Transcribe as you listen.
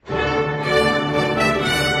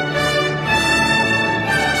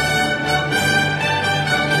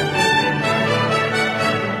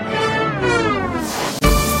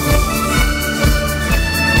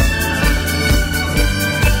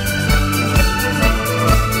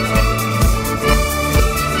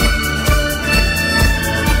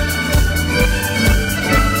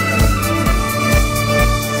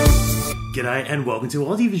and welcome to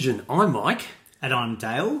Aussie Vision. I'm Mike. And I'm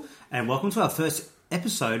Dale, and welcome to our first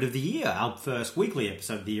episode of the year, our first weekly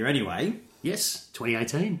episode of the year anyway. Yes,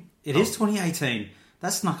 2018. It is 2018.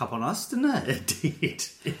 That snuck up on us, didn't it? It did.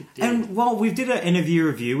 And while we did an end of year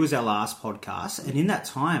review, was our last podcast, and in that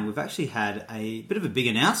time we've actually had a bit of a big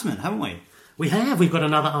announcement, haven't we? We have. We've got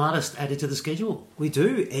another artist added to the schedule. We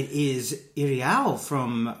do. It is Irial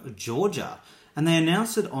from Georgia. And they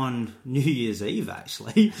announced it on New Year's Eve,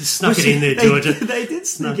 actually. Snuck it in there, Georgia. They did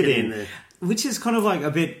snuck it in there. Which is kind of like a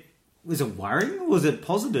bit... Was it worrying or was it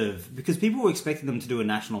positive? Because people were expecting them to do a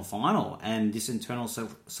national final, and this internal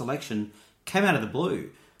selection came out of the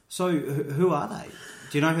blue. So who are they?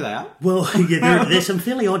 Do you know who they are? Well, yeah, they're some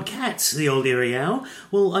fairly odd cats, the old Irial.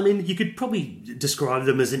 Well, I mean, you could probably describe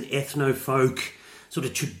them as an ethno-folk sort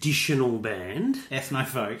of traditional band.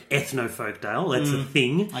 Ethno-folk. Ethno-folk, Dale. That's a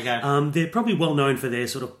thing. Okay. They're probably well known for their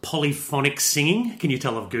sort of polyphonic singing. Can you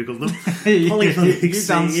tell I've Googled them? Polyphonic You've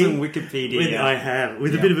done some Wikipedia. I have,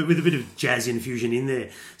 with a bit of jazz infusion in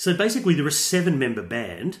there. So basically, they're a 7-member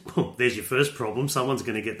band. Oh, there's your first problem. Someone's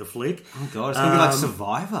going to get the flick. Oh God, it's going to be like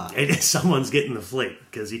Survivor. Someone's getting the flick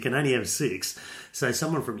because you can only have 6. So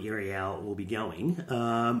someone from Irial will be going.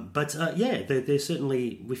 They're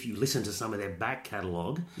certainly, if you listen to some of their back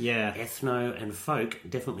catalogue, ethno and folk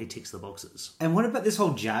definitely ticks the boxes. And what about this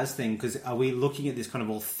whole jazz thing? Because are we looking at this kind of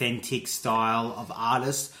authentic style of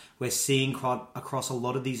artists we're seeing across a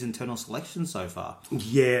lot of these internal selections so far?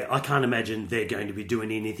 Yeah, I can't imagine they're going to be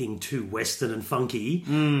doing anything too Western and funky.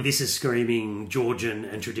 This is screaming Georgian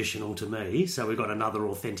and traditional to me. So we've got another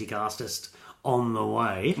authentic artist on the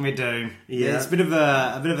way. We do. Yeah, it's a bit of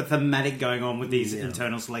a thematic going on with these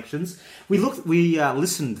internal selections. We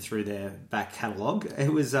listened through their back catalogue.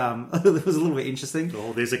 It was a little bit interesting.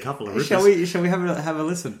 Oh, there's a couple of rippers. Shall we have a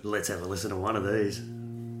listen? Let's have a listen to one of these.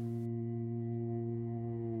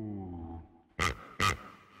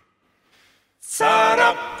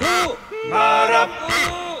 Sarap, marap,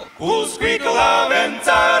 uskriklaven,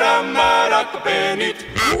 saramarak benit,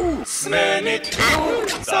 smenit,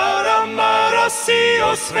 saramara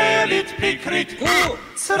osvelit pikrit,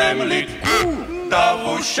 sremlit,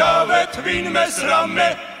 davushavet vin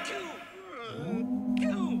mesrame.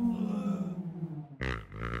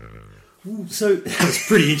 So that was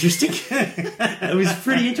pretty interesting. It was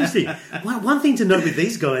pretty interesting. One thing to note with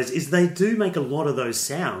these guys is they do make a lot of those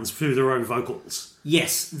sounds through their own vocals.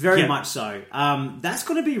 Yes, very much so. That's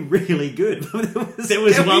going to be really good. There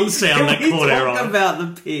was one sound that caught our eye. Talk about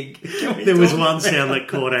the pig. There was one sound that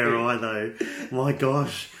caught our eye, though. My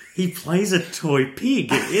gosh, he plays a toy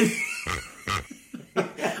pig.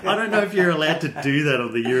 I don't know if you're allowed to do that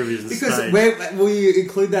on the Eurovision stage. Because will you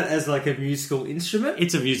include that as like a musical instrument?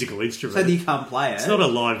 It's a musical instrument. So you can't play it. It's not a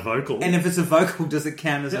live vocal. And if it's a vocal, does it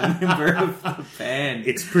count as a member of the band?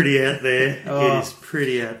 It's pretty out there. Oh. It is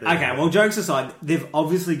pretty out there. Okay, well, jokes aside, they've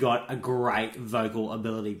obviously got a great vocal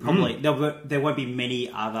ability. Probably there won't be many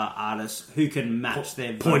other artists who can match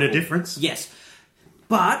their vocal. Point of difference? Yes.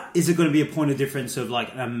 But is it going to be a point of difference of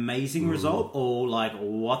like an amazing result, or like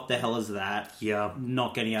what the hell is that? Yeah,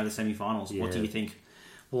 not getting out of the semi-finals. Yeah. What do you think?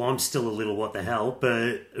 Well, I'm still a little what the hell,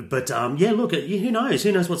 but look, who knows?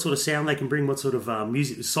 Who knows what sort of sound they can bring? What sort of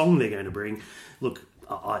song they're going to bring? Look,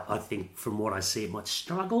 I think from what I see, it might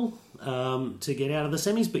struggle to get out of the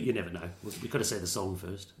semis, but you never know. We've got to say the song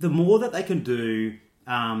first. The more that they can do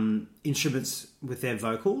instruments with their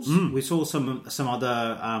vocals. We saw some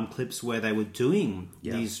other clips where they were doing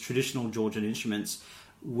these traditional Georgian instruments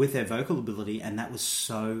with their vocal ability, and that was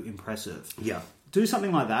so impressive. Yeah. Do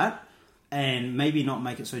something like that and maybe not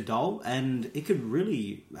make it so dull, and it could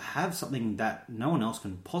really have something that no one else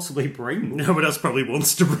can possibly bring. No one else probably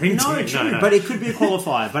wants to bring No, to true, but it could be a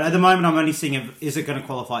qualifier. But at the moment, I'm only seeing is it going to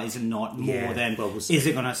qualify, is it not, more than is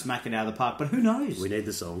it going to smack it out of the park? But who knows? We need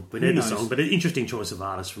the song. But an interesting choice of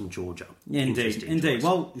artist from Georgia. Yeah, indeed.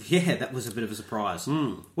 Well, that was a bit of a surprise.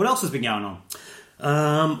 What else has been going on?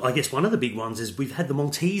 I guess one of the big ones is we've had the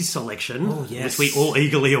Maltese selection, which we all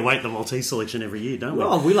eagerly await the Maltese selection every year, don't we?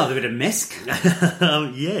 Well, we love a bit of mesk.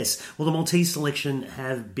 Yes. Well, the Maltese selection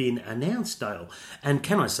have been announced, Dale. And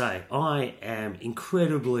can I say, I am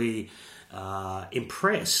incredibly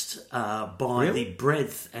impressed by the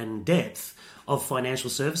breadth and depth of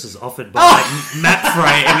financial services offered by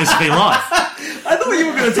Mapfre MSP Life. I thought you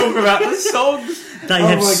were going to talk about the songs. They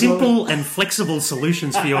have simple and flexible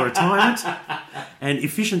solutions for your retirement and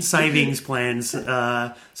efficient savings plans.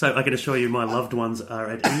 So I can assure you my loved ones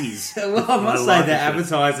are at ease. Well, I must say that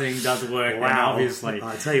advertising does work. Wow. Obviously.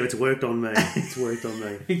 I tell you, it's worked on me.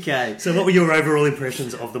 Okay. So what were your overall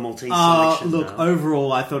impressions of the Maltese selection? Look,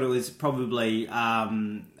 overall, I thought it was probably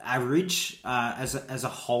average as a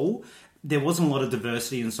whole. there wasn't a lot of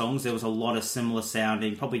diversity in songs. There was a lot of similar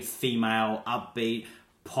sounding, probably female, upbeat,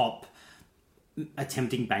 pop,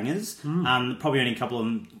 attempting bangers. Probably only a couple of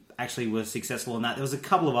them actually were successful in that. There was a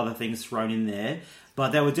couple of other things thrown in there,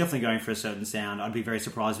 but they were definitely going for a certain sound. I'd be very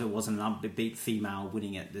surprised if it wasn't an upbeat female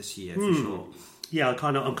winning it this year, for sure. Yeah,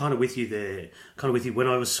 I'm kind of with you there. Kind of with you. When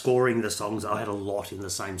I was scoring the songs, I had a lot in the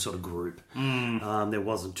same sort of group. There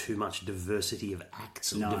wasn't too much diversity of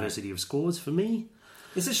acts or diversity of scores for me.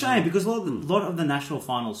 It's a shame because a lot of the national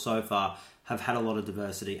finals so far have had a lot of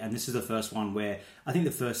diversity, and this is the first one where I think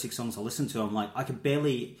the first 6 songs I listened to, I'm like, I could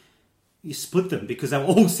barely... You split them because they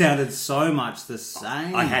all sounded so much the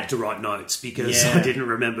same. I had to write notes because I didn't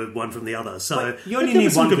remember one from the other. So you only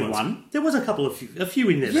need one good one. There was a few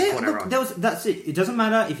in there. That's it. It doesn't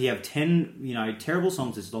matter if you have 10, terrible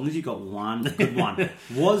songs as long as you got one good one.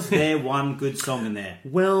 Was there one good song in there?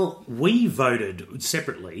 Well, we voted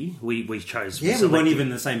separately. We chose. Yeah, we weren't even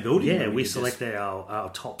in the same building. Yeah, we selected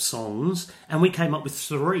our top songs, and we came up with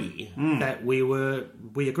 3 that we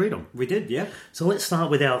agreed on. We did, yeah. So let's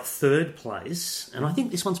start with our third place, and I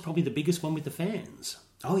think this one's probably the biggest one with the fans.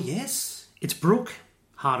 Oh yes, it's Brooke,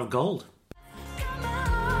 Heart of Gold.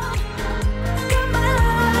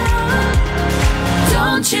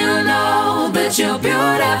 Don't you know that you're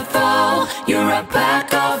beautiful? You're a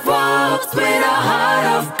pack of wolves with a heart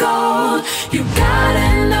of gold. You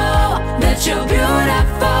gotta know that you're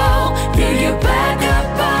beautiful. You're your pack of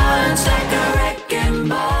bones like a wrecking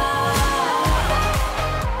ball.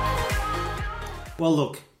 Well,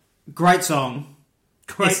 look. Great song.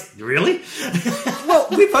 Really? Well,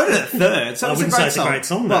 we voted it third, so it's a great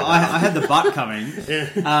song. Though. Well, I had the butt coming.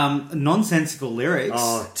 Nonsensical lyrics.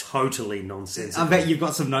 Oh, totally nonsensical. I bet you've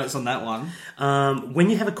got some notes on that one. When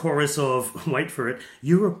you have a chorus of, wait for it,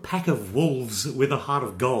 you're a pack of wolves with a heart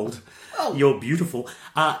of gold. Oh. You're beautiful.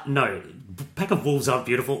 No, pack of wolves aren't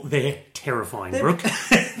beautiful. They're terrifying, Brooke.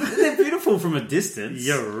 They're beautiful from a distance.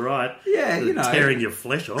 You're right. Yeah, tearing your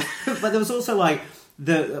flesh off. But there was also like...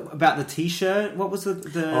 about the t-shirt, what was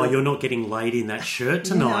the... Oh, you're not getting laid in that shirt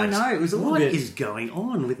tonight. Yeah, I know, it was a little bit... What is going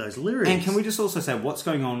on with those lyrics? And can we just also say, what's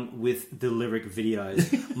going on with the lyric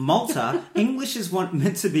videos? Malta, English is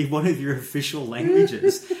meant to be one of your official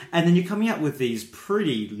languages. And then you're coming up with these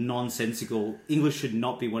pretty nonsensical, English should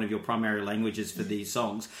not be one of your primary languages for these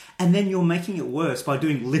songs. And then you're making it worse by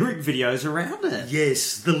doing lyric videos around it.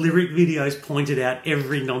 Yes, the lyric videos pointed out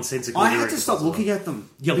every nonsensical lyric. I had to stop looking at them.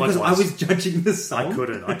 Yeah, because likewise. I was judging the song. I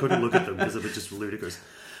couldn't look at them because it was just ludicrous.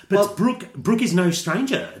 But well, Brooke is no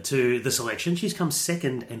stranger to the selection. She's come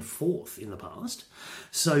 2nd and 4th in the past.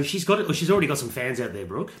 So she's already got some fans out there,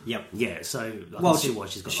 Brooke. Yep. Yeah, so I can see why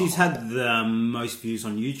she's got She's had the most views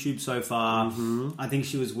on YouTube so far. Mm-hmm. I think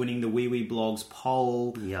she was winning the Wee Wee Blogs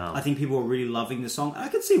poll. Yeah. I think people were really loving the song. I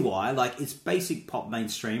can see why. Like, it's basic pop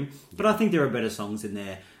mainstream, but I think there are better songs in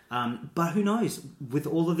there. But who knows? With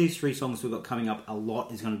all of these 3 songs we've got coming up, a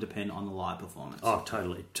lot is going to depend on the live performance. Oh,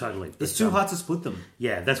 totally. It's too hard to split them.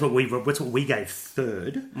 Yeah, that's what we gave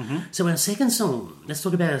third. Mm-hmm. So our second song, let's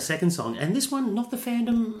talk about our second song. And this one, not the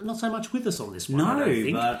fandom, not so much with us on this one. No, I don't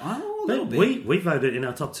think. but I know a little bit. We voted in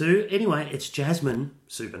our top 2. Anyway, it's Jasmine,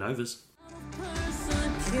 Supernovas.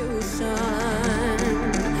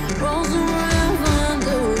 Rolls around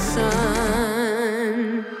revolution.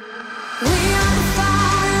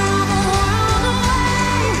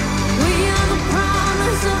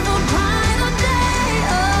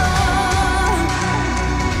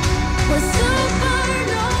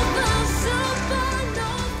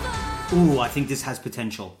 Ooh, I think this has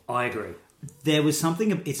potential. I agree. There was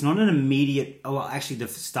something... It's not an immediate... Oh, well, actually, the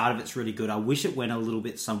start of it's really good. I wish it went a little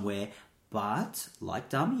bit somewhere. But, like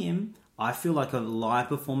Dummy M, I feel like a live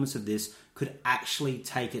performance of this could actually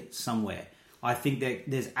take it somewhere. I think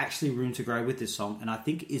that there's actually room to grow with this song, and I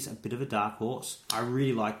think it's a bit of a dark horse. I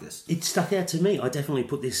really like this. It stuck out to me. I definitely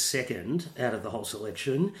put this second out of the whole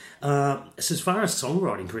selection. So as far as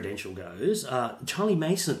songwriting credential goes, Charlie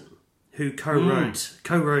Mason, who co-wrote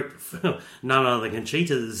none other than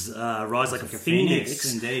Conchita's Rise Like a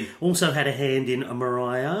Phoenix. Indeed. Also had a hand in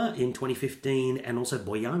Mariah in 2015 and also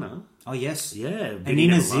Boyana. Oh, yes. Yeah. And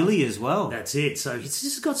Nina Zilli as well. That's it. So it's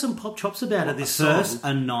just got some pop chops about it, this first,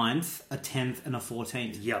 song. a 9th, a 10th, and a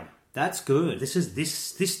 14th. Yep. That's good.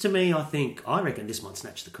 This to me, I reckon this might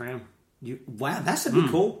snatch the crown. Wow, that's a bit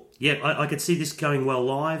cool. Yeah, I could see this going well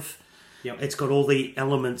live. Yep. It's got all the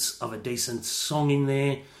elements of a decent song in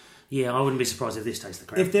there. Yeah, I wouldn't be surprised if this takes the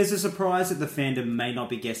crown. If there's a surprise that the fandom may not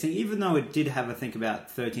be guessing, even though it did have, I think, about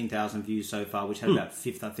 13,000 views so far, which had about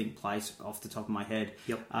 5th, I think, place off the top of my head.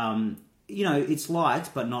 Yep. It's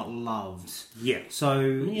liked, but not loved. Yeah. So,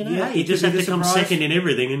 hey, you just have to come second in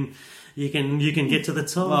everything, you can get to the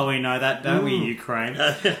top. Well, we know that, don't we, Ukraine?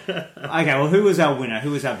 Okay, well, who was our winner?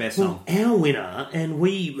 Who was our best song? Our winner, and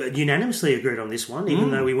we unanimously agreed on this one,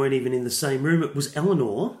 even though we weren't even in the same room, it was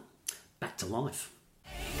Eleanor, Back to Life.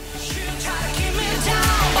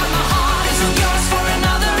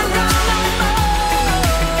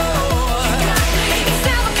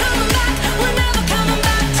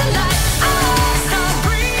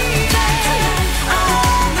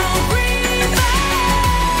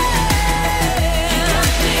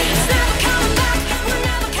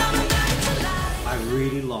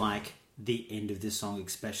 The end of this song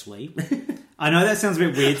especially. I know that sounds a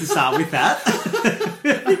bit weird to start with that.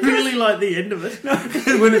 I really like the end of it. No,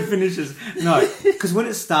 when it finishes. No, because when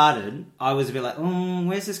it started, I was a bit like,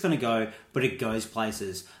 where's this going to go? But it goes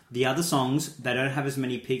places. The other songs, they don't have as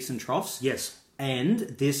many peaks and troughs. Yes. And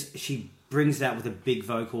this, she brings it out with a big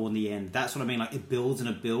vocal in the end. That's what I mean. Like, it builds and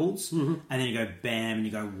it builds. Mm-hmm. And then you go bam and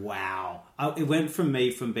you go, wow. It went from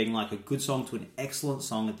me from being like a good song to an excellent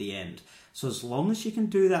song at the end. So as long as she can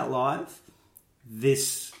do that live,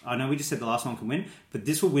 this, I know we just said the last one can win, but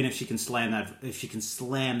this will win if she can slam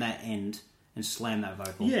that end and slam that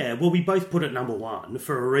vocal. Yeah, well, we both put it number one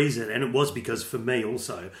for a reason, and it was because for me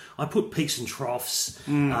also, I put peaks and troughs.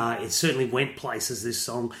 It certainly went places, this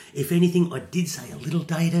song. If anything, I did say a little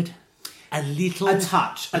dated. A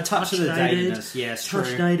touch of the datedness, yes,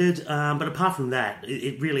 touch dated. But apart from that,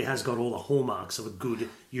 it really has got all the hallmarks of a good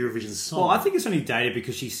Eurovision song. Well, I think it's only dated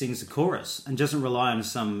because she sings the chorus and doesn't rely on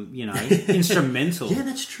some, instrumental. Yeah,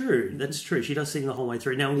 that's true. That's true. She does sing the whole way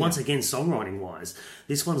through. Now, once again, songwriting-wise,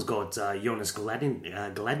 this one's got Jonas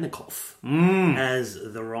Gladnikov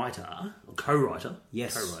as the writer, or co-writer.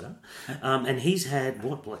 Yes. Co-writer. And he's had,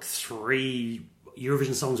 3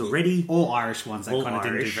 Eurovision songs already. All Irish ones that kind of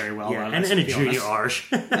didn't do very well. Yeah, and a junior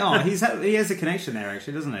Irish. No, he has a connection there,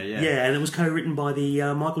 actually, doesn't he? Yeah, and it was co-written by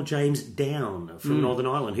the Michael James Down from Northern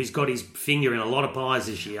Ireland, who's got his finger in a lot of pies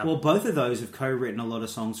this year. Well, both of those have co-written a lot of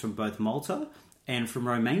songs from both Malta and from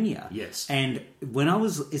Romania. Yes. And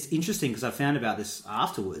it's interesting because I found about this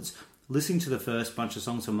afterwards, listening to the first bunch of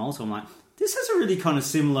songs from Malta, I'm like, this has a really kind of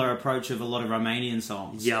similar approach of a lot of Romanian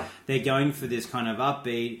songs. Yeah. They're going for this kind of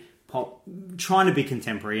upbeat pop, trying to be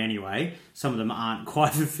contemporary anyway. Some of them aren't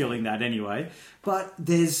quite fulfilling that anyway. But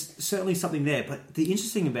there's certainly something there. But the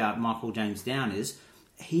interesting about Michael James Down is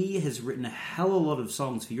he has written a hell of a lot of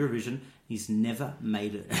songs for Eurovision. He's never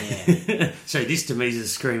made it there. So this to me is a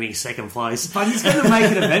screaming second place. But he's going to make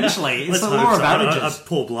it eventually. It's the law of averages.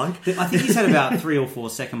 Poor bloke. I think he's had about 3 or 4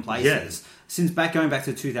 second places since going back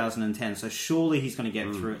to 2010. So surely he's going to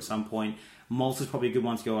get through at some point. Malta's probably a good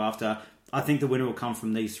one to go after. I think the winner will come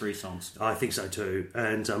from these 3 songs. I think so too.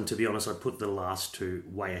 And to be honest, I'd put the last 2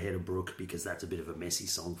 way ahead of Brooke because that's a bit of a messy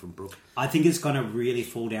song from Brooke. I think it's going to really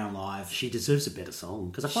fall down live. She deserves a better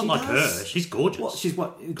song because I quite like her. She's gorgeous.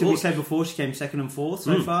 Did we say before she came 2nd and 4th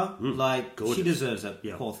so far? Gorgeous. She deserves it.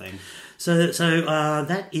 Yeah. Poor thing. So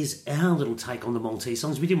that is our little take on the Maltese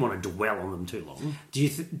songs. We didn't want to dwell on them too long. Do you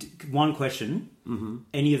one question? Mm-hmm.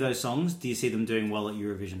 Any of those songs, do you see them doing well at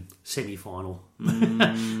Eurovision? Semi-final.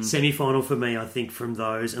 Semi-final for me, I think, from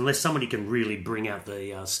those. Unless somebody can really bring out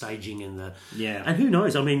the staging and the... Yeah. And who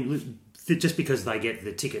knows? I mean, just because they get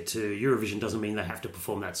the ticket to Eurovision doesn't mean they have to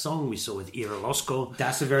perform that song. We saw with Ira Losko.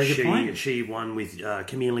 That's a very good point. She won with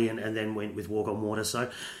Chameleon and then went with Walk on Water. So,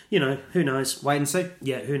 who knows? Wait and see.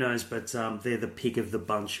 Yeah, who knows? But they're the pick of the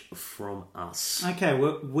bunch from us. Okay,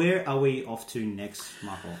 where are we off to next,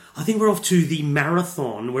 Michael? I think we're off to the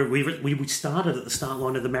marathon, where we started at the start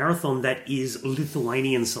line of the marathon that is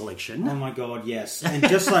Lithuanian selection. Oh my God, yes. And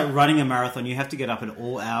just like running a marathon, you have to get up at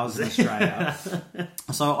all hours in Australia.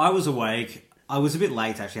 So I was awake. I was a bit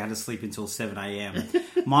late, actually. I had to sleep until 7 a.m.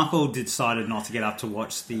 Michael decided not to get up to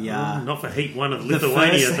watch the... not for Heat 1 of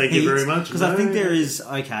Lithuania, thank you very much. Because I think there is...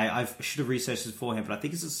 Okay, I should have researched this beforehand, but I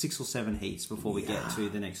think it's 6 or 7 heats before we get to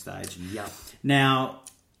the next stage. Yeah. Now,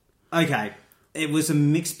 okay, it was a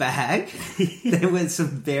mixed bag. There were some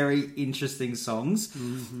very interesting songs.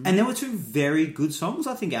 Mm-hmm. And there were 2 very good songs,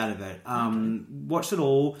 I think, out of it. Watched it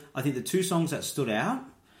all. I think the 2 songs that stood out,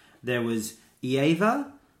 there was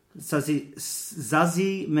Ieva...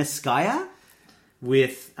 Zazie Meskaya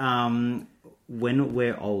with When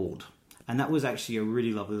We're Old. And that was actually a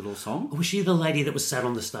really lovely little song. Was she the lady that was sat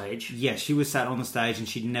on the stage? Yes, she was sat on the stage and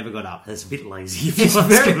she never got up. That's a bit lazy. If you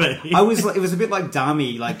ask me. It was a bit like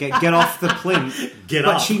Dami, like get off the plinth. But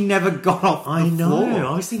up. She never got off the floor.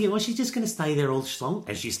 I was thinking, was she just going to stay there all song?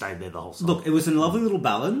 And she stayed there the whole song. Look, it was a lovely little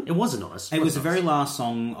ballad. It was nice. It was the very last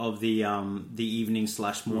song of the evening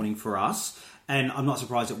 / morning for us. And I'm not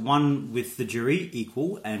surprised it won with the jury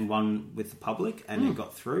equal and one with the public, and it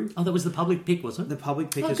got through. Oh, that was the public pick, was it? The public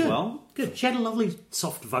pick as good. well. Good. She had a lovely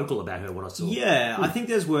soft vocal about her, what I saw. Yeah, I think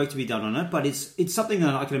there's work to be done on it, but it's something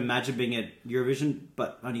that I can imagine being at Eurovision,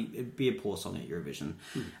 but only it'd be a poor song at Eurovision.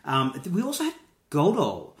 We also had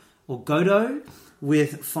Godot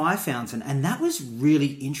with Fire Fountain, and that was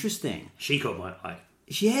really interesting. She caught my eye.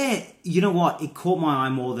 Yeah, you know what? It caught my eye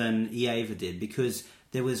more than Eva did, because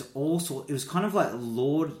there was also, it was kind of like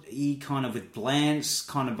Lorde-y, kind of with Blanche,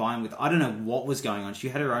 kind of buying with, I don't know what was going on. She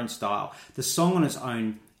had her own style. The song on its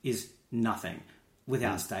own is nothing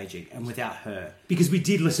without staging and without her. Because we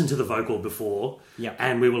did listen to the vocal before, Yep.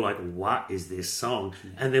 and we were like, what is this song?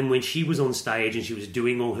 And then when she was on stage and she was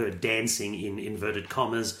doing all her dancing in inverted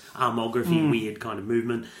commas, armography, weird kind of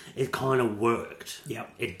movement, it kind of worked.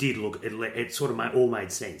 Yep. It did look, it sort of all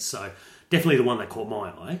made sense. So definitely the one that caught my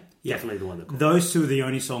eye. Definitely the one that caught Those two are the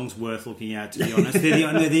only songs worth looking at, to be honest.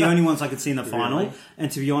 They're the only ones I could see in the final. Really?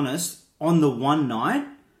 And to be honest, on the one night,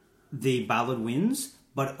 the ballad wins.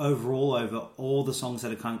 But overall, over all the songs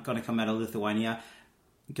that are going to come out of Lithuania,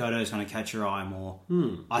 Godot's going to catch your eye more.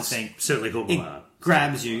 I think. certainly caught my It eye.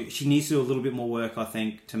 grabs you. She needs to do a little bit more work, I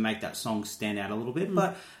think, to make that song stand out a little bit.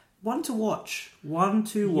 But one to watch.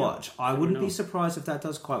 I wouldn't be surprised if that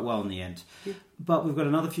does quite well in the end. But we've got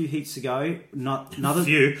another few heats to go. Not another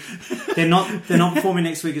Few. They're not performing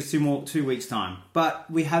next week. It's 2 weeks time. But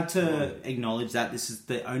we have to acknowledge that this is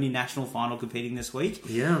the only national final competing this week.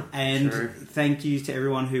 Yeah, And true. thank you to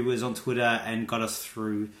everyone who was on Twitter and got us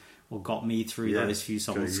through, or got me through those few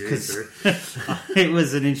songs, Got you because through. it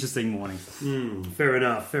was an interesting morning. Fair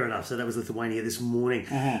enough. So that was Lithuania this morning.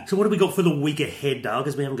 Uh-huh. So what have we got for the week ahead, Dale?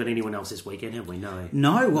 Because we haven't got anyone else this weekend, have we? No.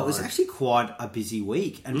 No, well, it was actually quite a busy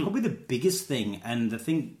week, and probably the biggest thing, and the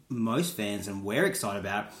thing most fans and we're excited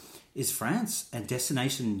about, is France and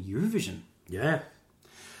Destination Eurovision. Yeah.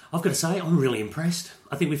 I've got to say, I'm really impressed.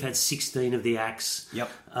 I think we've had 16 of the acts. Yep.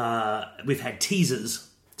 We've had teasers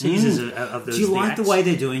of those. Do you like the acts. way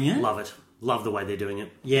they're doing it? Love it. Love the way they're doing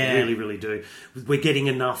it. Yeah. Really, really do. We're getting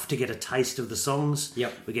enough to get a taste of the songs.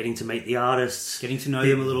 Yep. We're getting to meet the artists. Getting to know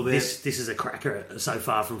them a little bit. This is a cracker so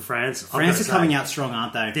far from France. France are coming out strong,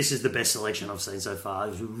 aren't they? This is the best selection I've seen so far. It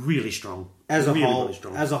was really strong. As a really, whole, really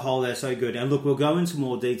strong. they're so good. And look, we'll go into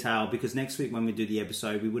more detail, because next week when we do the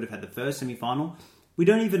episode, we would have had the first semi-final. We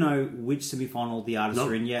don't even know which semi-final the artists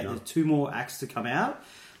are in yet. No. There's 2 more acts to come out.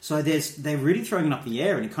 So they're really throwing it up the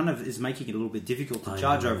air, and it kind of is making it a little bit difficult to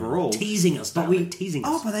judge overall. Teasing us, But teasing us.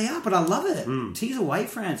 Oh, but they are. But I love it. Tease away,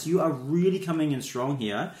 France. You are really coming in strong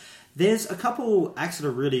here. There's a couple acts that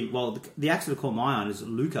are really, well, the acts that have caught my eye is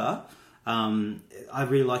Luca. I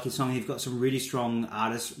really like his song. He's got some really strong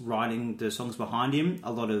artists writing the songs behind him.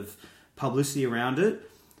 A lot of publicity around it.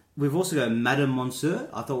 We've also got Madame Monsieur.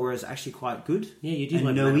 I thought was actually quite good. Yeah, you did And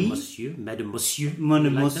like Noe. Madame Monsieur. Madame Monsieur.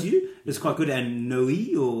 Madame You like that? Monsieur is quite good. And Noe,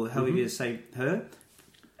 or however you say her.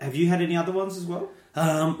 Have you had any other ones as well?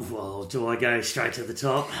 Well, do I go straight to the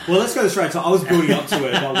top? Well, let's go straight to. I was building up to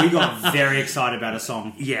it, but we got very excited about a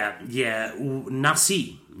song. Yeah.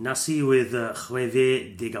 Nasi with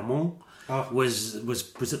Rêver des Gamons. Was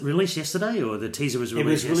it released yesterday, or the teaser was It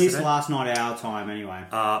released was released yesterday? last night our time, anyway.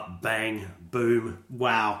 Bang, boom.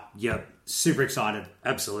 Wow. Yep. Super excited.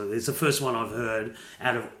 Absolutely. It's the first one I've heard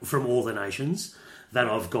from all the nations that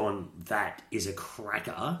I've gone, that is a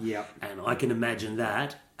cracker. Yep. And I can imagine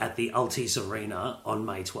that at the Altice Arena on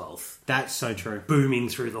May 12th. That's so true. Booming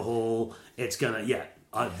through the hall. It's going to,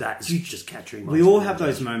 that's just capturing my We all have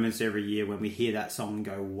imagination. those moments every year when we hear that song and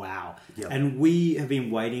go, wow. Yep. And we have been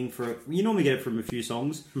waiting for it. You normally get it from a few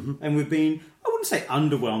songs, and we've been, I wouldn't say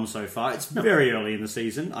underwhelmed so far. It's very early in the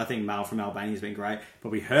season. I think Mal from Albania has been great. But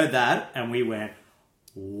we heard that, and we went,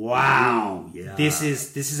 wow. Yeah. This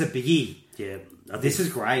is a biggie. Yeah. This is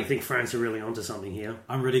great. I think France are really onto something here.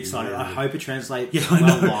 I'm really excited. Yeah. I hope it translates I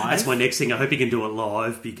well know. live. That's my next thing. I hope you can do it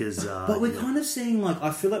live because... But we're kind of seeing, like,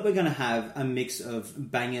 I feel like we're going to have a mix of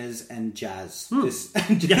bangers and jazz. It's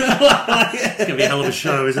going to be a hell of a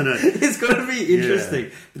show, isn't it? It's going to be interesting.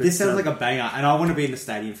 Yeah. But this sounds like a banger, and I want to be in the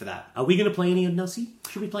stadium for that. Are we going to play any of Nasi?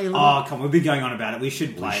 Should we play a little? Oh, come on. We've been going on about it. We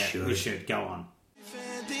should play it. should. We should. Go on.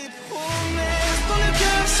 Fais des promesses dans le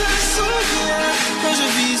cœur se souvient. Quand je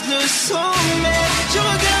vise le sommet, je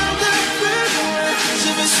regarde plus loin. Je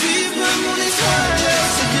veux suivre mon étoile,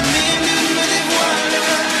 ce que mes lunes me dévoilent.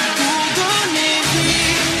 Pour donner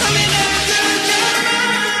vie à mes rêves de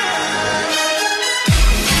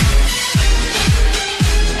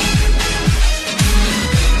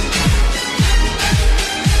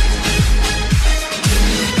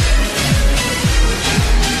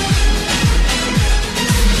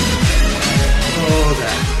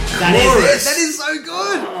Chorus. That is so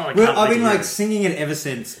good. I can't I've wait been to hear like it. singing it ever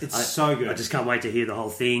since. It's so good. I just can't wait to hear the whole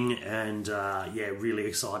thing, and really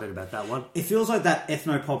excited about that one. It feels like that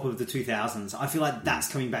ethno-pop of the 2000s. I feel like that's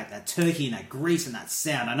coming back. That Turkey and that Greece and that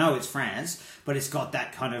sound. I know it's France, but it's got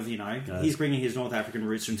that kind of, he's bringing his North African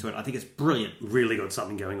roots into it. I think it's brilliant. Really got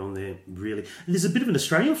something going on there, really. And there's a bit of an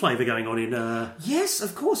Australian flavour going on in... Yes,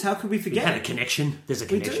 of course. How could we we forget? had a connection. There's a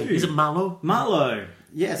We connection. do. Is it Marlowe? Marlowe.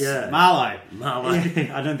 Yes, Yeah. Marlowe. Marlowe.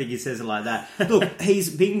 I don't think he says it like that. Look, he's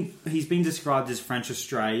been described as French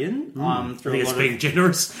Australian. I Through think a it's lot being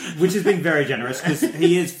generous. which has been very generous because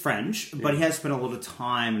he is French, but he has spent a lot of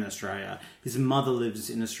time in Australia. His mother lives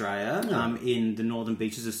in Australia, in the northern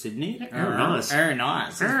beaches of Sydney. nice. Very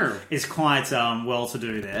nice. It's quite well to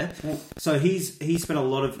do there. So he's spent a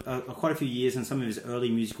lot of quite a few years and some of his early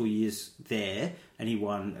musical years there, and he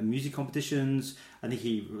won music competitions. I think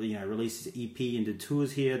he released his EP and did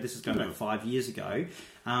tours here. This is going back 5 years ago.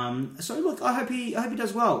 So look, I hope he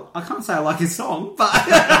does well. I can't say I like his song, but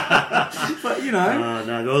but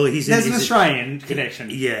No, well, he's there's an he's Australian connection.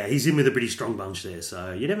 Yeah, he's in with a pretty strong bunch there,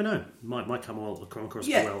 so you never know. Might come across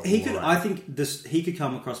Yeah, well. he could. live. I think he could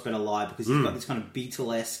come across better live because he's got this kind of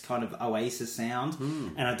Beatlesque kind of Oasis sound,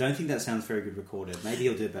 and I don't think that sounds very good recorded. Maybe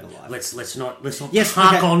he'll do it better live. Let's not Yes,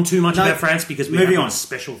 hark okay. on too much No, about France because we moving have on. a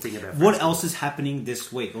special thing about France. What else is happening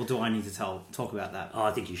this week, or do I need to talk about that? Oh,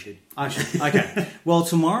 I think you should. I should. Okay. Well,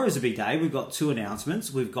 tomorrow is a big day. We've got 2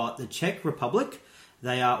 announcements. We've got the Czech Republic.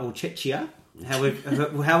 They are, or Czechia,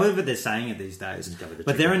 however they're saying it these days.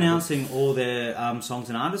 But they're announcing all their songs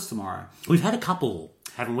and artists tomorrow. We've had a couple,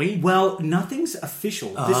 haven't we? Well, nothing's official.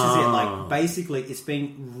 This is it. Like, basically, it's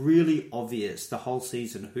been really obvious the whole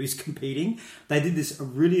season who's competing. They did this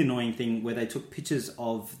really annoying thing where they took pictures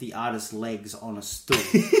of the artist's legs on a stool.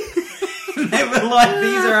 They were like,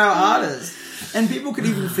 these are our artists. And people could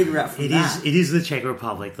even figure out from that. It is the Czech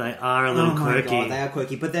Republic. They are a little Oh my quirky. God, they are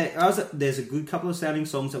quirky. But there's a good couple of sounding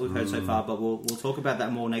songs that we've heard so far, but we'll talk about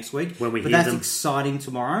that more next week. When we but hear that's them. exciting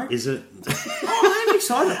tomorrow. Is it? Oh, I'm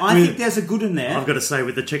excited. I think there's a good in there. I've got to say,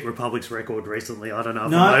 with the Czech Republic's record recently, I don't know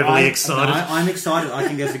if No, I'm overly excited. No, I'm excited. I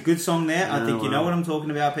think there's a good song there. I think you know what I'm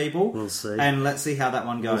talking about, people. We'll see. And let's see how that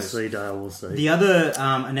one We'll goes. see, Dale. We'll see. The other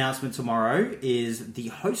announcement tomorrow is the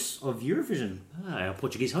hosts of Eurovision. Our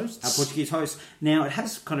Portuguese hosts. Our Portuguese hosts. Now, it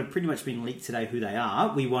has kind of pretty much been leaked today who they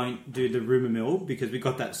are. We won't do the rumour mill because we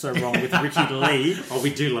got that so wrong with Richie Lee. Oh,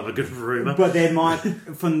 we do love a good rumour. But there might,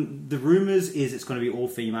 from the rumours, is it's going to be all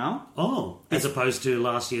female. Oh, as opposed to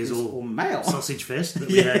last year's All male. sausage fest that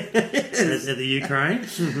we had at the Ukraine.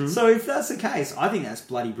 So if that's the case, I think that's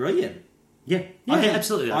bloody brilliant. Yeah,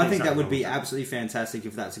 absolutely. I think that would so. be absolutely fantastic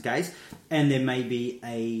if that's the case. And there may be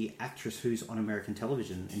a actress who's on American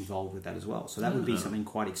television involved with that as well. So that would be something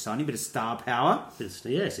quite exciting. Bit of star power.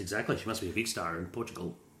 Yes, exactly. She must be a big star in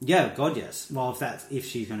Portugal. Yeah, God, yes. Well, if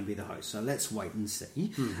she's going to be the host, so let's wait and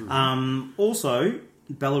see. Also,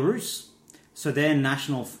 Belarus. So their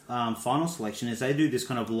national final selection is they do this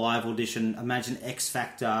kind of live audition. Imagine X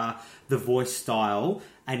Factor, The Voice style,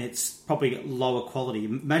 and it's probably lower quality.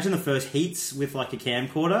 Imagine the first heats with like a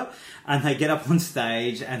camcorder, and they get up on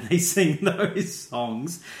stage and they sing those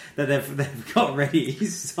songs that they've got ready.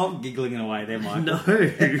 Stop giggling away there, Michael. No.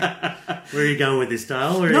 Where are you going with this,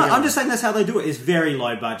 Dale? Where are No, you going? I'm just saying that's how they do it. It's very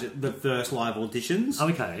low budget, the first live auditions.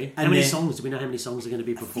 Okay. And How many then- songs? Do we know how many songs are going to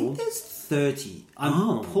be I think performed? there's 30.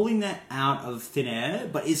 I'm pulling that out of thin air,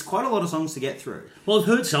 but it's quite a lot of songs to get through. Well, I've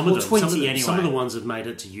heard some of Well, them. 20 some of the, anyway. Some of the ones have made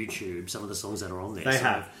it to YouTube. Some of the songs that are on there. They so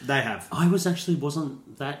have. I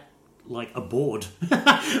wasn't that aboard by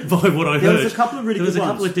what I heard. There was a couple of really There was good a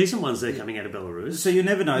couple ones. of decent ones there coming out of Belarus. So you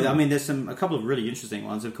never know. I mean, there's a couple of really interesting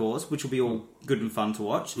ones, of course, which will be all good and fun to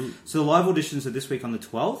watch. So the live auditions are this week on the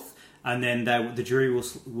 12th, and then the jury will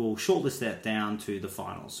shortlist that down to the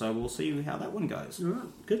final. So we'll see how that one goes. All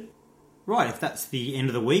right, good. Right, if that's the end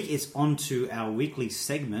of the week, it's on to our weekly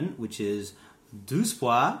segment, which is Deux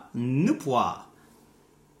Pois, Nous Pois.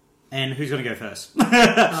 And who's going to go first?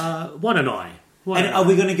 Why don't I? And are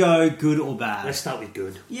we going to go good or bad? Let's start with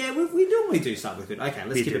good. Yeah, we normally do start with good. Okay,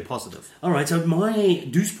 let's We keep do. it positive. All right, so my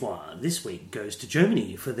Deux Pois this week goes to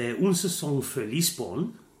Germany for their Unser Song für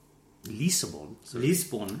Lisbon. Sorry.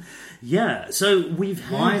 Lisbon. Yeah, so we've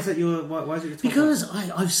had... Why is it your top Because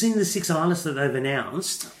I've seen the 6 artists that they've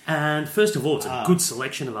announced, and first of all, it's a good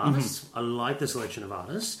selection of artists. I like the selection of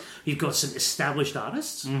artists. You've got some established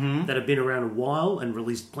artists that have been around a while and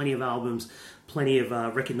released plenty of albums, plenty of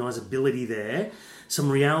recognisability there. Some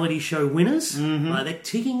reality show winners. They're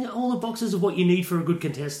ticking all the boxes of what you need for a good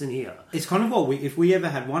contestant here. It's kind of what if we ever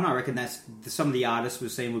had one, I reckon that's some of the artists we've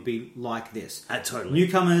seen would be like this. Totally.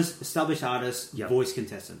 Newcomers, established artists, Yep. voice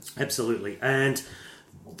contestants. Absolutely. And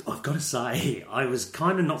I've got to say, I was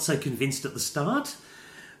kind of not so convinced at the start,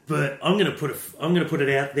 but I'm going to put it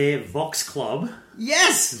out there. Vox Club.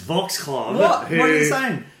 Yes. Vox Club. What? What are you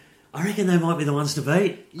saying? I reckon they might be the ones to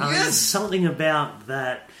beat. Yes. Something about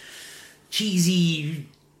that cheesy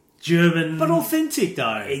German, But authentic,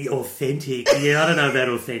 though. authentic. Yeah, I don't know about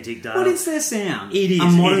authentic, though. What is their sound? It is a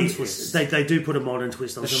modern it is. twist. They do put a modern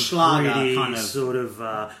twist on The some Schlager pretty kind of. sort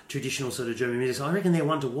of traditional sort of German music. So I reckon they're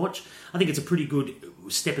one to watch. I think it's a pretty good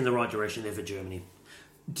step in the right direction there for Germany.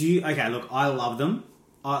 Do you? Okay, look, I love them.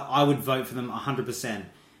 I would vote for them 100%.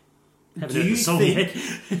 Haven't Do heard you the song think-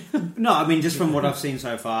 yet. No, I mean, just from what I've seen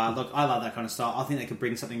so far, look, I love that kind of style. I think they could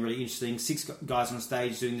bring something really interesting. 6 guys on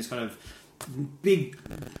stage doing this kind of big,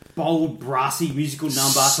 bold, brassy musical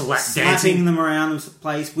number, Slapping slapping them around the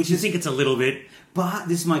place, which Do you is. think it's a little bit? But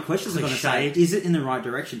this is my question. I'm going to say: Cliched. is it in the right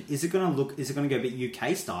direction? Is it going to look? Is it going to go a bit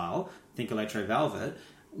UK style? Think Electro Velvet,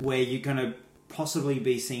 where you're going to possibly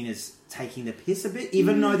be seen as taking the piss a bit,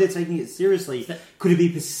 even though they're taking it seriously. Could it be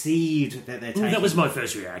perceived that they're taking? That was my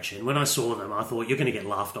first reaction when I saw them. I thought you're going to get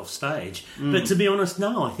laughed off stage, but to be honest,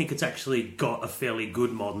 no. I think it's actually got a fairly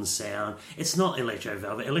good modern sound. It's not Electro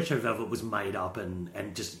Velvet. Electro Velvet was made up and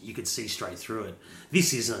just you could see straight through it.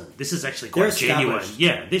 This isn't. This is actually They're quite genuine. established.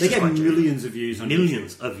 Yeah, this They is get quite genuine. millions of views on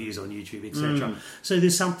Millions of views on YouTube, etc. So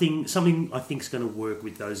there's something I think is going to work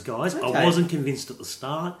with those guys. Okay. I wasn't convinced at the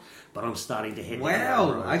start, but I'm starting to head. down that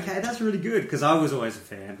Wow. road. Okay, that's really good because I was always a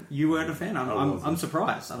fan. You weren't a fan. I'm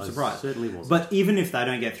surprised. I'm surprised. certainly wasn't. But even if they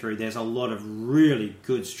don't get through, there's a lot of really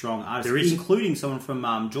good, strong artists, There is. including someone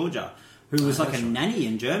from Georgia who was like a that's right. nanny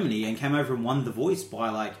in Germany and came over and won The Voice by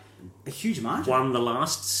like a huge margin. Won the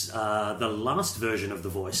last version of The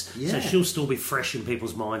Voice, so Yeah. she'll still be fresh in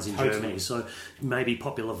people's minds in Totally. Germany. So maybe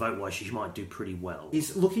popular vote wise, she might do pretty well.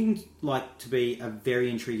 It's looking like to be a very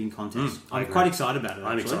intriguing contest. I I'm agree. quite excited about it.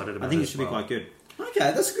 I'm actually. excited about I think it it should as be well. quite good. Okay,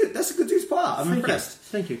 that's good. That's a good deuce part. I'm impressed.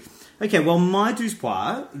 Thank you. Okay, well, my deuce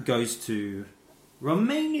part goes to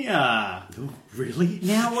Romania. Really?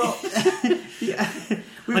 Now, well, yeah,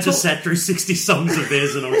 I just sat through 60 songs of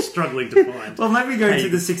theirs and I was struggling to find. well, maybe going Hey, to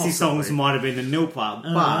the 60 possibly. songs might have been the nil part,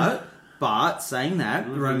 but saying that,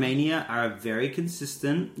 Romania are a very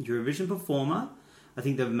consistent Eurovision performer. I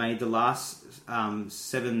think they've made the last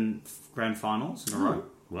 7 grand finals in a row.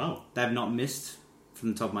 Wow. They've not missed,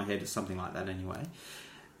 from the top of my head, something like that anyway.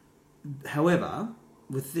 However,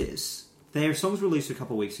 with this, their songs released a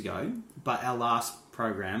couple of weeks ago, but our last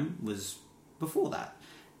program was before that.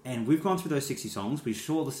 And we've gone through those 60 songs, we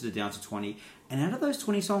shortlisted it down to 20, and out of those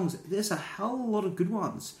 20 songs, there's a hell of a lot of good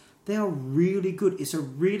ones. They are really good. It's a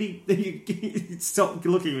really... Stop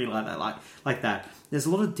looking at me like that. There's a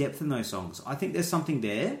lot of depth in those songs. I think there's something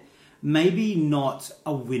there. Maybe not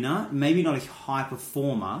a winner, maybe not a high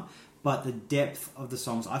performer, but the depth of the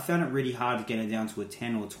songs. I found it really hard to get it down to a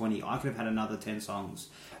 10 or 20. I could have had another 10 songs.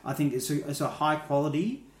 I think it's a high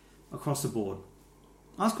quality across the board.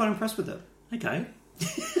 I was quite impressed with it. Okay.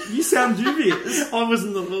 You sound dubious. I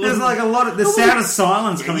wasn't the... There's like a lot of... The sound of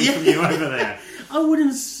silence coming from you over there. I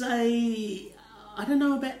wouldn't say... I don't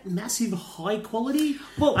know about massive high quality.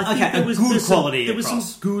 Well, I okay, a good quality There was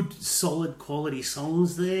across. some good, solid quality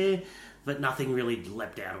songs there, but nothing really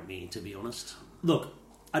leapt out at me, to be honest. Look,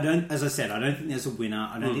 as I said, I don't think there's a winner.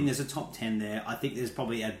 I don't think there's a top 10 there. I think there's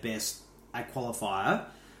probably at best a qualifier,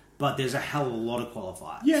 but there's a hell of a lot of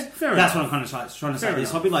qualifiers. Yeah, fair That's enough. what I'm kind of trying to say. Fair There's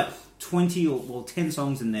enough. probably like 20 or 10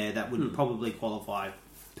 songs in there that would probably qualify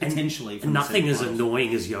potentially. And nothing as semi-finals.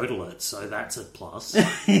 annoying as Yodel It, so that's a plus. That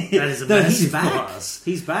is a No, massive he's back. plus.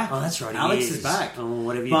 He's back. Oh, that's right. Alex he is back. Oh,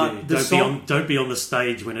 whatever you But do, the don't be on the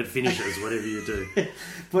stage when it finishes. Whatever you do.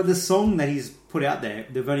 But the song that he's put out there,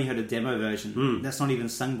 they've only heard a demo version. That's not even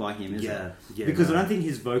sung by him, is Yeah, it? yeah, Because no. I don't think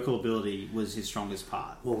his vocal ability was his strongest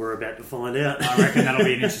part. Well, we're about to find out. I reckon that'll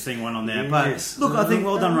be an interesting one on there. Yes. But look, I think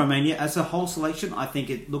well done, Romania. As a whole selection, I think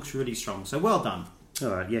it looks really strong. So well done. All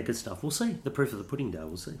right, yeah, good stuff. We'll see. The proof of the pudding, Dale.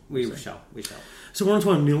 We'll see. We We'll see. shall. We shall. So we're on to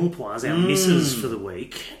our nil points, our misses for the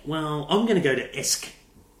week. Well, I'm going to go to ESC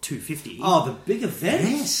 250. Oh, the big event?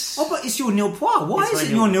 Yes. Oh, but it's your nil point. Why It's is my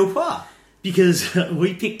it your nil nil point? Because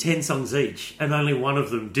we picked 10 songs each, and only one of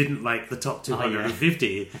them didn't make the top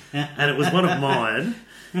 250, and it was one of mine.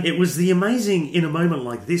 It was the amazing In a Moment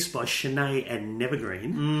Like This by Shanae and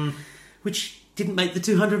Nevergreen, which didn't make the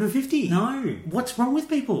 250. No. What's wrong with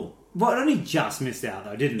people? Well, it only just missed out,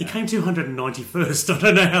 though, didn't it? It came 291st. I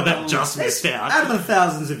don't know how that just missed out. Out of the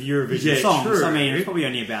thousands of Eurovision Yeah, songs, true. I mean, it's probably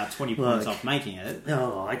only about 20 points Look. off making it.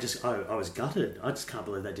 Oh, I was gutted. I just can't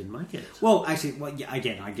believe they didn't make it. Well, actually, yeah,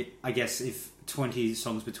 again, I guess if 20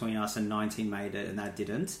 songs between us and 19 made it and that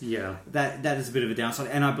didn't, Yeah. that is a bit of a downside.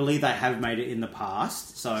 And I believe they have made it in the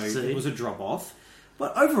past, so See? it was a drop off.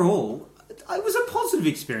 But overall, it was a positive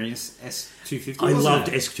experience, S250. I wasn't loved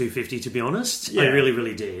it? S250, to be honest. Yeah. I really,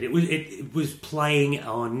 really did. It was playing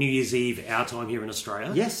on New Year's Eve, our time here in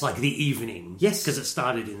Australia. Yes. Like the evening. Yes. Because it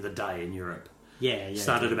started in the day in Europe. Yeah.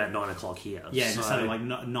 Started about 9 o'clock here. Yeah, and it started like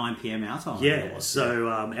 9 p.m. our time. I think Yeah, it was. so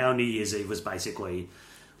our New Year's Eve was basically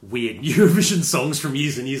weird Eurovision songs from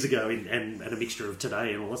years and years ago and a mixture of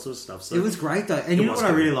today and all that sort of stuff. So It was great though, and you know was what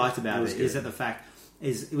I good. really liked about It was it is good. that the fact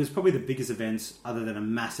is it was probably the biggest event other than a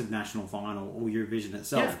massive national final or Eurovision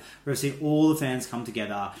itself, Yeah. where I've seen all the fans come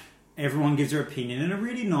together. Everyone gives their opinion in a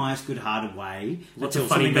really nice, good-hearted way. Lots until of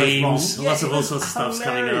funny something goes memes, wrong. lots of it all was sorts of stuff's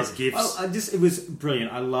coming hilarious. out, gifs. It was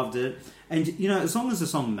brilliant. I loved it. And you know, as long as the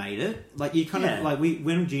song made it, like you kind Yeah. of like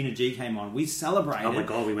when Gina G came on, we celebrated. Oh my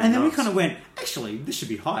God, we went and then we nuts. kind of went, actually, this should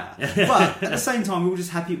be higher. But at the same time, we were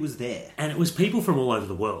just happy it was there. And it was people from all over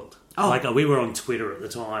the world. Oh. Like we were on Twitter at the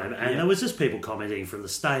time, and Yeah. there was just people commenting from the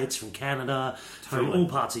States, from Canada, from Totally. all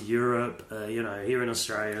parts of Europe, here in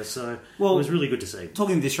Australia. So Well, it was really good to see.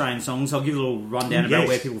 Talking of the Australian songs, I'll give a little rundown about Yes.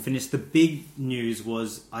 where people finished. The big news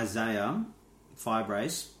was Isaiah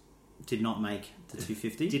Firebrace did not make the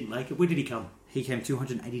 250. Didn't make it. Where did he come? He came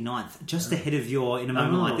 289th, just ahead of your In a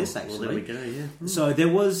Moment Like This, actually. Well, there we go, yeah. So there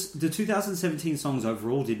was the 2017 songs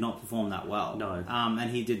overall did not perform that well. No.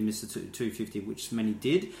 And he did miss the 250, which many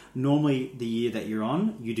did. Normally, the year that you're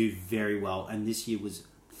on, you do very well, and this year was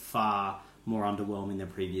far more underwhelming than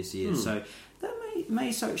previous years. So that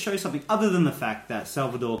may show something other than the fact that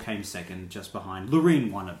Salvador came second, just behind. Loreen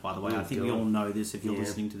won it, by the way. Oh, I think we God. all know this if you're Yeah.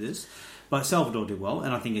 listening to this. But Salvador did well,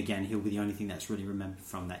 and I think again he'll be the only thing that's really remembered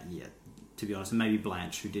from that year, to be honest. And maybe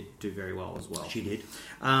Blanche, who did do very well as well. She did.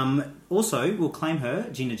 Also, we'll claim her,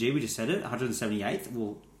 Gina G, we just said it, 178th.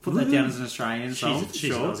 We'll put that down as an Australian song.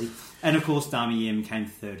 She's an Aussie. And of course, Dami Yim came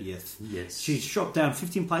 30th. Yes. She's dropped down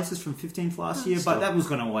 15 places from 15th last year, still. but that was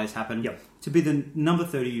going to always happen. Yep. To be the number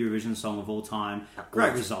 30 Eurovision song of all time,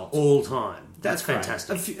 great result. All time. That's great.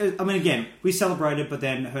 fantastic. I mean, again, we celebrated, but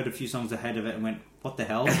then heard a few songs ahead of it and went, what the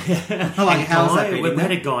hell? Like, how's that beating Where that?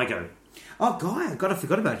 did Guy go? Oh, Guy, I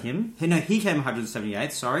forgot about him. No, he came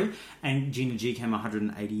 178th, sorry, and Gina G came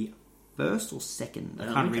 181st or 2nd.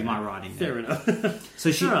 I can't read my writing there. Fair enough.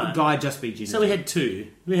 So Alright. Guy just beat Gina So G. we had two.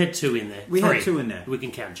 We had two in there. We had Three. two in there. We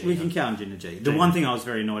can count Gina. We can count Gina G. The Gina. one thing I was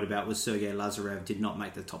very annoyed about was Sergei Lazarev did not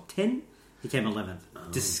make the top 10. He came 11th.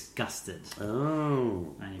 Disgusted. Oh.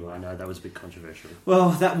 Anyway. Well, I know that was a bit controversial. Well,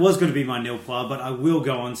 that was going to be my nil par, but I will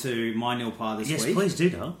go on to my nil par this Yes, week. please do,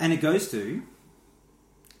 Dale. And it goes to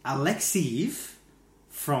Alexiev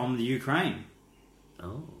from the Ukraine.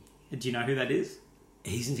 Oh. Do you know who that is?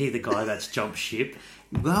 Isn't he the guy that's jumped ship?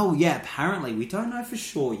 Well, yeah, apparently. We don't know for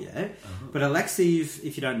sure yet. But Alexiev,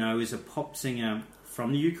 if you don't know, is a pop singer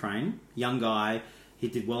from the Ukraine. Young guy. He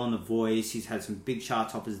did well on The Voice. He's had some big chart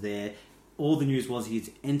toppers there. All the news was he's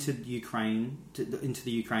entered Ukraine into the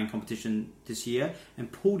Ukraine competition this year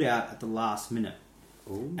and pulled out at the last minute.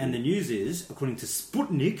 Ooh. And the news is, according to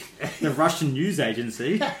Sputnik, the Russian news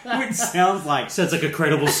agency, which sounds like Sounds like a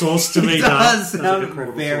credible source to me, it Dale. does Sounds sound like a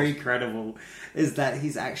credible very source. credible, is that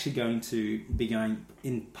he's actually going to be going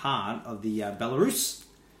in part of the Belarus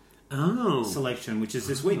Oh. selection, which is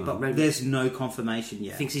this week, but maybe- there's no confirmation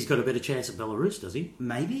yet. Thinks he's got a better chance at Belarus, does he?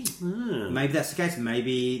 Maybe. Ah. Maybe that's the case.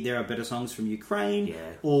 Maybe there are better songs from Ukraine, Yeah.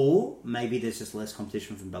 or maybe there's just less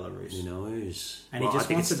competition from Belarus. Who knows? And he just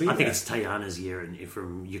wants to be I think there. it's Tayana's year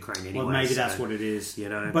from Ukraine anyway. Well, maybe so- that's what it is. you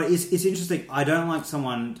know. But it's interesting. I don't like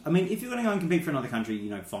someone. I mean, if you're going to go and compete for another country,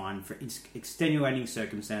 fine. For extenuating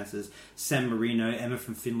circumstances, San Marino, Emma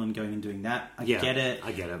from Finland going and doing that. I Yeah, get it.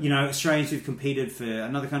 I get it. Australians who've competed for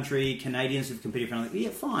another country, Canadians who've competed for another. Yeah,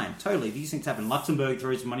 fine, totally. These things happen. Luxembourg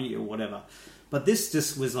throws money at you or whatever. But this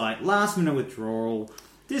just was like last minute withdrawal.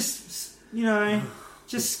 This,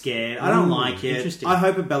 just scared. I don't like it. Interesting. I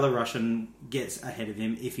hope a Belarusian gets ahead of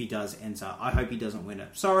him if he does enter. I hope he doesn't win it.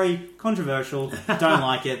 Sorry, controversial. Don't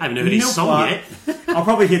like it. I haven't heard his Milk song bar. yet. I'll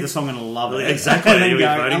probably hear the song and love it. Exactly, And then you'll be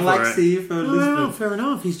go, voting for Alexei for Oh, Lisbon. fair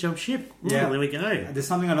enough. He's jumped ship. Yeah. There we go. There's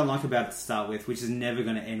something I don't like about it to start with, which is never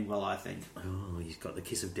going to end well, I think. Oh, he's got the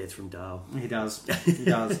kiss of death from Dale. He does. He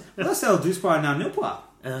does. Well, that's our Deuce Bar now Nilpa.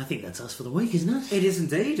 I think that's us for the week, isn't it? It is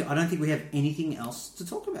indeed. I don't think we have anything else to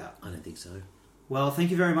talk about. I don't think so. Well,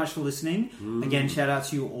 thank you very much for listening. Again, shout out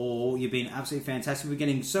to you all. You've been absolutely fantastic. We're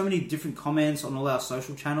getting so many different comments on all our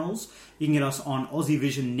social channels. You can get us on Aussie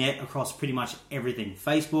Vision Net across pretty much everything.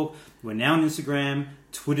 Facebook, we're now on Instagram,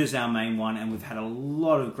 Twitter's our main one, and we've had a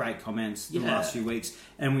lot of great comments the Yeah. last few weeks,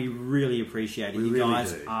 and we really appreciate it. We You really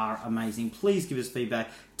guys do. are amazing. Please give us feedback.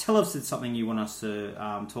 Tell us if it's something you want us to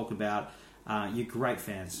talk about. You're great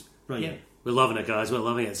fans. Brilliant. Yeah. We're loving it, guys. We're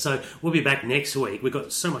loving it. So we'll be back next week. We've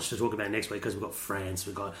got so much to talk about next week because we've got France,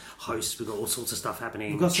 we've got hosts, we've got all sorts of stuff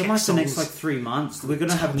happening. We've got so much the next 3 months. We're going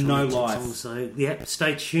to have no life. So, yeah,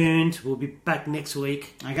 stay tuned. We'll be back next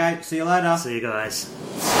week. Okay, see you later. See you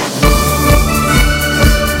guys.